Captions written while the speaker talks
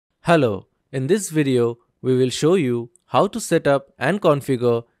Hello, in this video we will show you how to set up and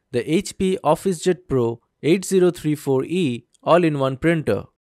configure the HP Officejet Pro 8034E all-in-one printer.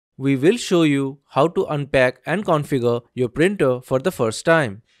 We will show you how to unpack and configure your printer for the first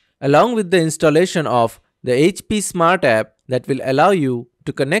time, along with the installation of the HP Smart app that will allow you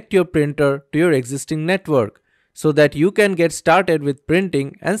to connect your printer to your existing network so that you can get started with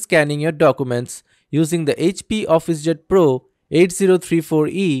printing and scanning your documents using the HP Officejet Pro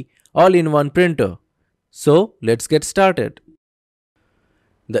 8034E all-in-one printer. So let's get started.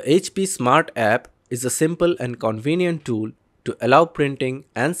 The HP Smart app is a simple and convenient tool to allow printing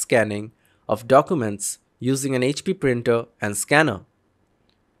and scanning of documents using an HP printer and scanner.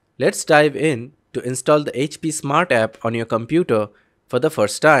 Let's dive in to install the HP Smart app on your computer for the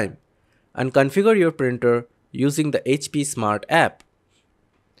first time and configure your printer using the HP Smart app.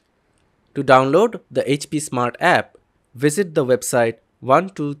 To download the HP Smart app, visit the website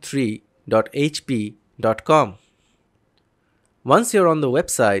 123.hp.com. Once you're on the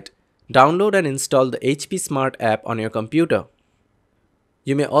website, download and install the HP Smart app on your computer.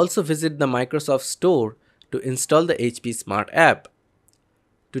 You may also visit the Microsoft Store to install the HP Smart app.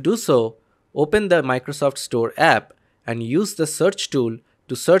 To do so, open the Microsoft Store app and use the search tool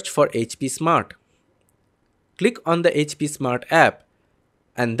to search for HP Smart. Click on the HP Smart app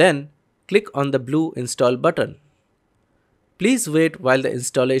and then click on the blue Install button. Please wait while the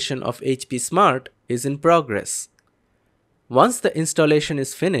installation of HP Smart is in progress. Once the installation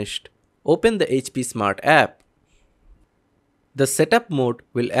is finished, open the HP Smart app. The setup mode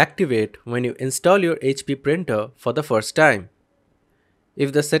will activate when you install your HP printer for the first time.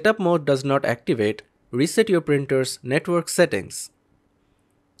 If the setup mode does not activate, reset your printer's network settings.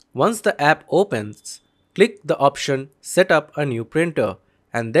 Once the app opens, click the option Set up a new printer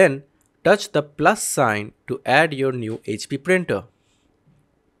and then touch the plus sign to add your new HP printer.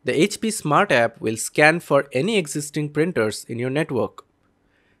 The HP Smart app will scan for any existing printers in your network.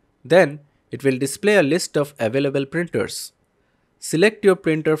 Then, it will display a list of available printers. Select your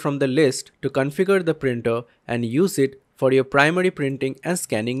printer from the list to configure the printer and use it for your primary printing and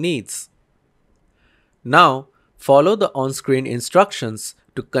scanning needs. Now, follow the on-screen instructions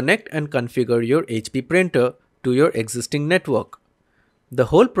to connect and configure your HP printer to your existing network. The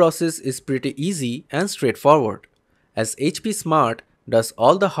whole process is pretty easy and straightforward, as HP Smart does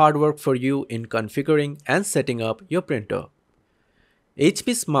all the hard work for you in configuring and setting up your printer.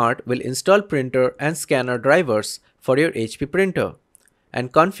 HP Smart will install printer and scanner drivers for your HP printer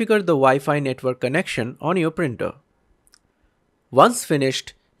and configure the Wi-Fi network connection on your printer. Once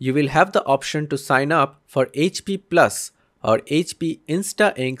finished, you will have the option to sign up for HP Plus or HP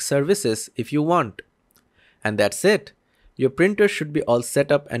Insta Ink services if you want. And that's it. Your printer should be all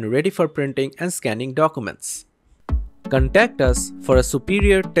set up and ready for printing and scanning documents. Contact us for a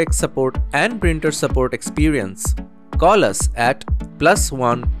superior tech support and printer support experience. Call us at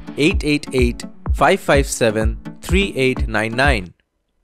 +1 888 557 3899